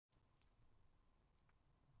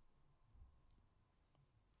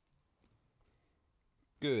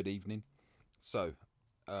Good evening. So,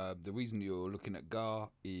 the reason you're looking at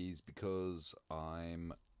Gar is because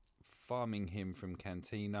I'm farming him from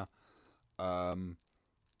Cantina. Um,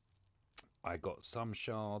 I got some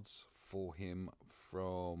shards for him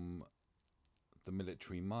from the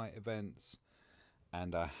military might events,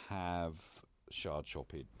 and I have shard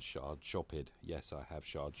shopped. Shard shopped. Yes, I have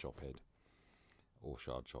shard shopped or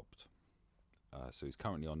shard shopped. So he's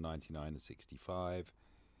currently on 99 and 65.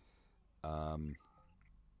 Um,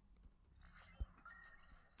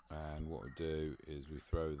 and what we do is we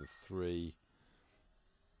throw the 300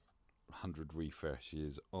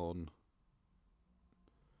 refreshes on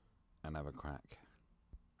and have a crack.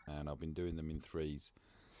 And I've been doing them in threes.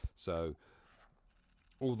 So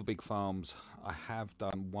all the big farms, I have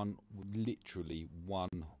done literally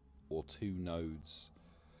one or two nodes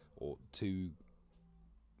or two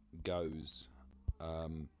goes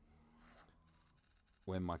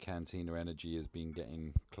when my cantina energy has been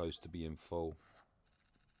getting close to being full.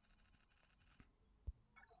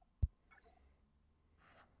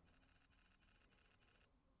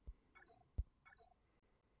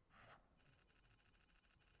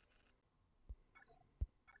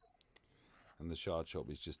 And the shard shop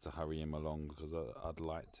is just to hurry him along because I'd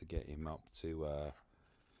like to get him up to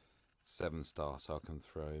 7-star so I can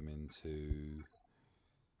throw him into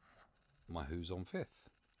my Who's on 5th.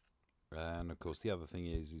 And of course the other thing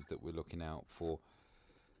is that we're looking out for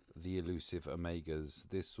the elusive Omegas.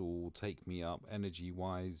 This will take me up energy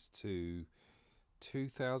wise to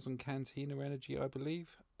 2000 Cantina energy, I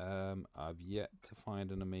believe. I've yet to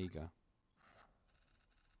find an Omega.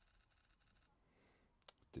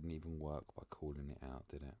 Didn't even work by calling it out,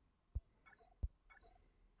 did it?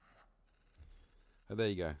 Oh, there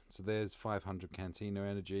you go. So there's 500 Cantina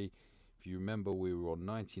energy. If you remember, we were on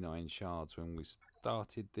 99 shards when we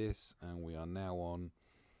started this, and we are now on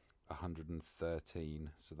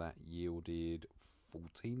 113. So that yielded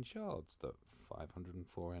 14 shards, that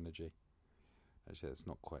 504 energy. Actually, that's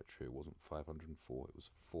not quite true. It wasn't 504, it was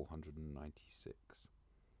 496.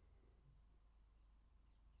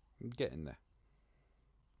 I'm getting there.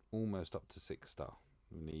 Almost up to 6-star.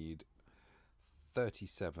 We need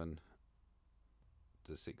 37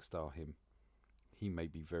 to 6-star him. He may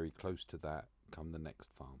be very close to that come the next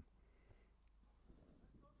farm.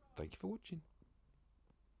 Thank you for watching.